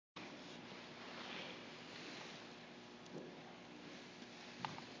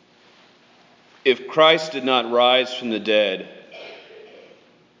If Christ did not rise from the dead,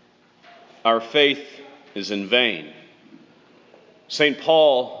 our faith is in vain. St.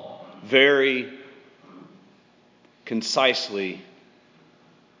 Paul very concisely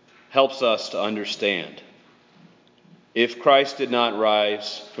helps us to understand. If Christ did not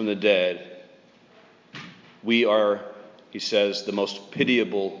rise from the dead, we are, he says, the most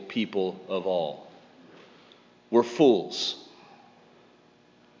pitiable people of all. We're fools.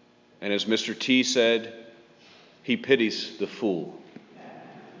 And as Mr. T said, he pities the fool.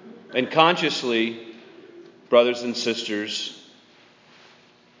 And consciously, brothers and sisters,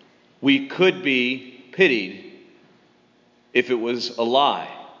 we could be pitied if it was a lie.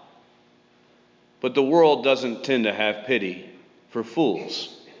 But the world doesn't tend to have pity for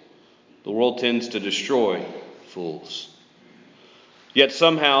fools. The world tends to destroy fools. Yet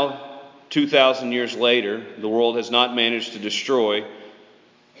somehow, 2,000 years later, the world has not managed to destroy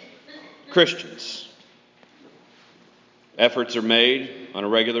Christians. Efforts are made on a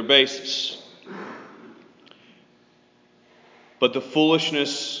regular basis. But the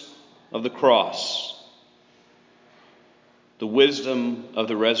foolishness of the cross, the wisdom of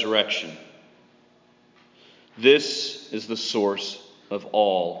the resurrection, this is the source of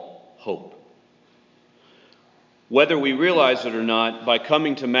all hope. Whether we realize it or not, by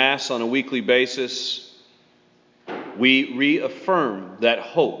coming to Mass on a weekly basis, we reaffirm that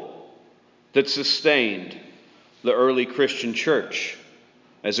hope that sustained the early Christian church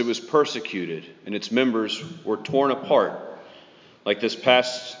as it was persecuted and its members were torn apart. Like this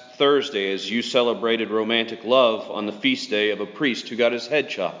past Thursday, as you celebrated romantic love on the feast day of a priest who got his head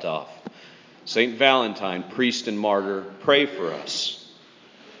chopped off. St. Valentine, priest and martyr, pray for us.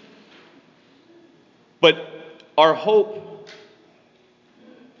 But our hope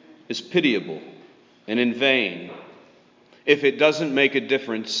is pitiable and in vain if it doesn't make a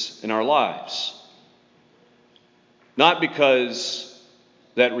difference in our lives. Not because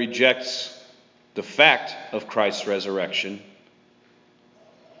that rejects the fact of Christ's resurrection.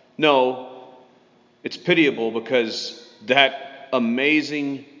 No, it's pitiable because that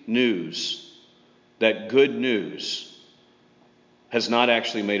amazing news, that good news, has not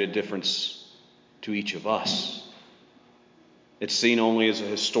actually made a difference to each of us. It's seen only as a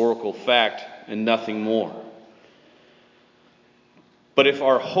historical fact and nothing more. But if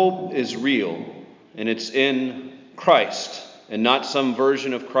our hope is real and it's in Christ and not some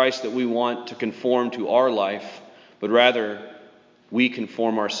version of Christ that we want to conform to our life, but rather we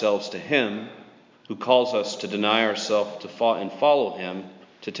conform ourselves to Him who calls us to deny ourselves and follow Him,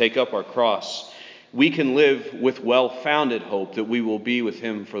 to take up our cross, we can live with well-founded hope that we will be with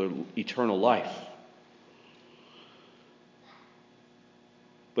Him for eternal life.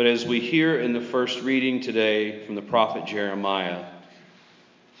 But as we hear in the first reading today from the prophet Jeremiah,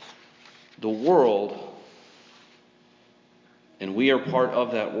 the world, and we are part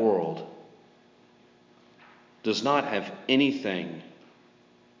of that world, does not have anything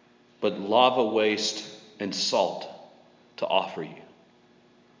but lava waste and salt to offer you.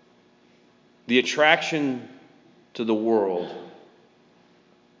 The attraction to the world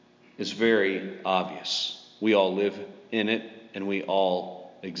is very obvious. We all live in it, and we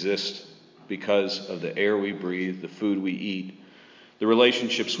all exist because of the air we breathe, the food we eat, the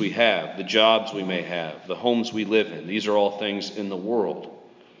relationships we have, the jobs we may have, the homes we live in. These are all things in the world.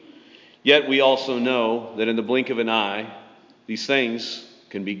 Yet we also know that in the blink of an eye, these things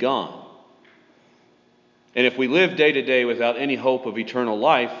can be gone. And if we live day to day without any hope of eternal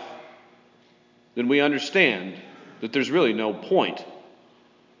life, then we understand that there's really no point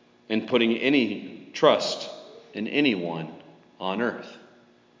in putting any trust in anyone on earth.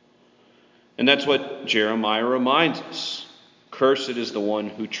 And that's what Jeremiah reminds us. Cursed is the one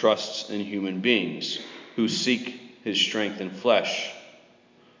who trusts in human beings, who seek his strength in flesh,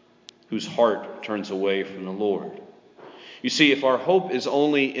 whose heart turns away from the Lord. You see, if our hope is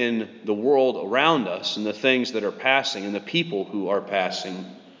only in the world around us and the things that are passing and the people who are passing,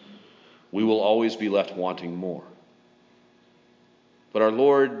 we will always be left wanting more. But our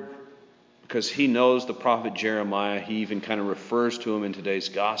Lord, because He knows the prophet Jeremiah, He even kind of refers to him in today's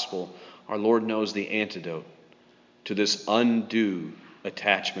gospel, our Lord knows the antidote to this undue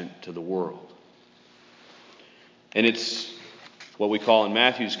attachment to the world. And it's what we call in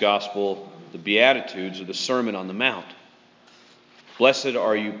Matthew's gospel the Beatitudes, or the Sermon on the Mount. Blessed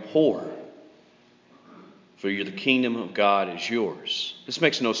are you poor, for the kingdom of God is yours. This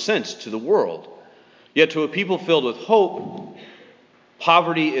makes no sense to the world. Yet to a people filled with hope,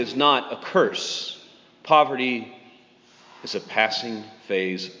 poverty is not a curse. Poverty is a passing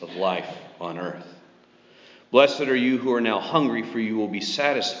phase of life on earth. Blessed are you who are now hungry, for you will be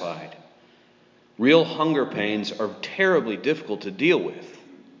satisfied. Real hunger pains are terribly difficult to deal with.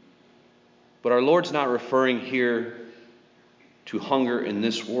 But our Lord's not referring here to hunger in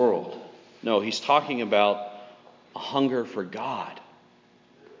this world. No, he's talking about a hunger for God.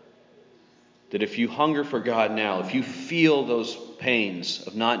 That if you hunger for God now, if you feel those pains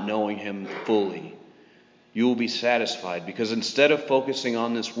of not knowing him fully, you will be satisfied, because instead of focusing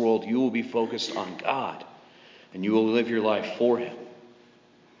on this world, you will be focused on God, and you will live your life for him.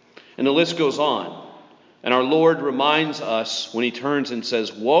 And the list goes on. And our Lord reminds us when he turns and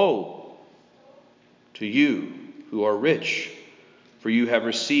says, "Woe to you who are rich, for you have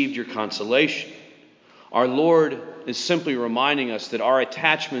received your consolation." Our Lord is simply reminding us that our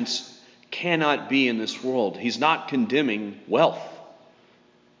attachments cannot be in this world. He's not condemning wealth.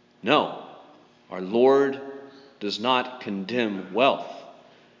 No, our Lord does not condemn wealth.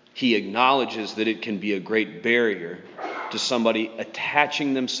 He acknowledges that it can be a great barrier to somebody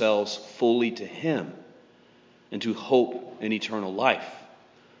attaching themselves fully to him and to hope in eternal life.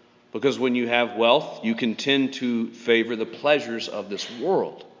 Because when you have wealth, you can tend to favor the pleasures of this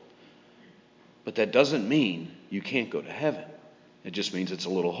world. But that doesn't mean you can't go to heaven. It just means it's a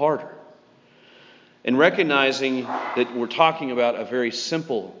little harder. And recognizing that we're talking about a very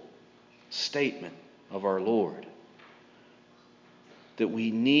simple statement of our Lord, that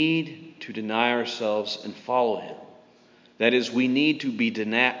we need to deny ourselves and follow him. That is, we need to be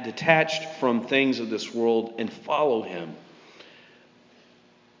detached from things of this world and follow him.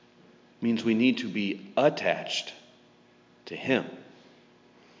 Means we need to be attached to him.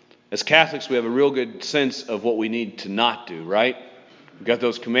 As Catholics, we have a real good sense of what we need to not do, right? We've got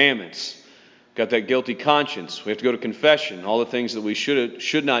those commandments. We've got that guilty conscience. We have to go to confession. All the things that we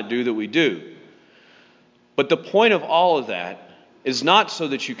should not do that we do. But the point of all of that is not so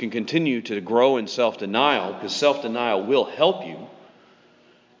that you can continue to grow in self-denial, because self-denial will help you.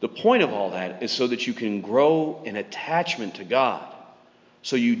 The point of all that is so that you can grow in attachment to God.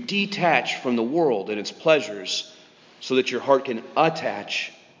 So you detach from the world and its pleasures so that your heart can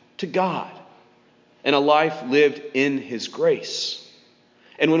attach to God and a life lived in his grace.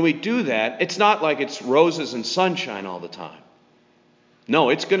 And when we do that, it's not like it's roses and sunshine all the time. No,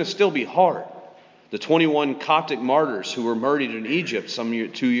 it's going to still be hard. The 21 Coptic martyrs who were murdered in Egypt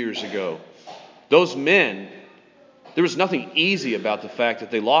 2 years ago, those men, there was nothing easy about the fact that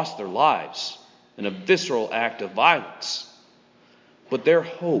they lost their lives in a visceral act of violence. But their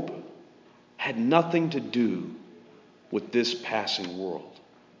hope had nothing to do with this passing world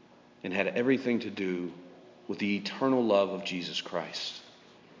and had everything to do with the eternal love of Jesus Christ.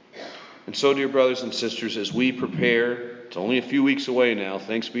 And so, dear brothers and sisters, as we prepare, it's only a few weeks away now,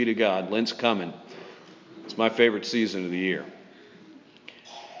 thanks be to God, Lent's coming. It's my favorite season of the year.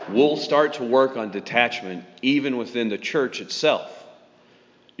 We'll start to work on detachment even within the church itself.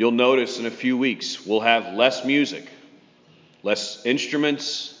 You'll notice in a few weeks we'll have less music, less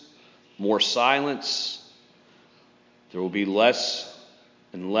instruments, more silence. There will be less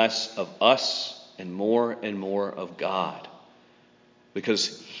and less of us and more of God.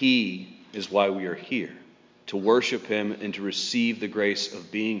 Because he is why we are here, to worship him and to receive the grace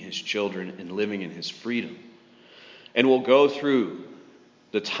of being his children and living in his freedom. And we'll go through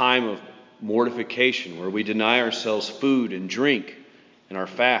the time of mortification where we deny ourselves food and drink in our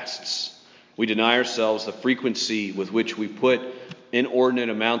fasts. We deny ourselves the frequency with which we put inordinate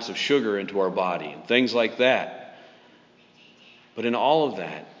amounts of sugar into our body and things like that. But in all of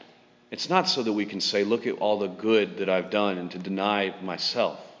that, it's not so that we can say, look at all the good that I've done and to deny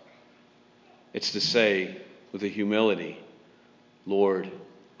myself. It's to say with a humility, Lord,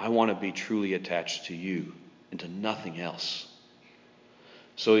 I want to be truly attached to you and to nothing else.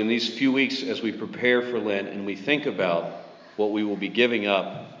 So in these few weeks as we prepare for Lent and we think about what we will be giving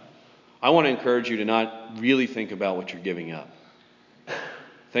up, I want to encourage you to not really think about what you're giving up.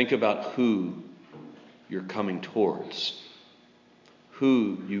 Think about who you're coming towards,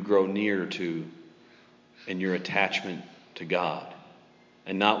 who you grow near to in your attachment to God,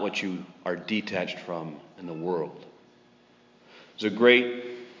 and not what you are detached from in the world. There's a great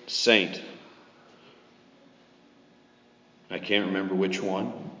saint. I can't remember which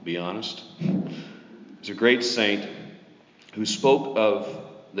one, to be honest. There's a great saint who spoke of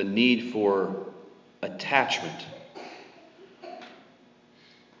the need for attachment.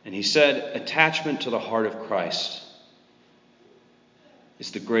 And he said, attachment to the heart of Christ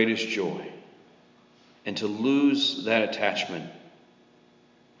is the greatest joy. And to lose that attachment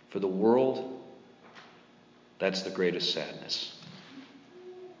for the world, that's the greatest sadness.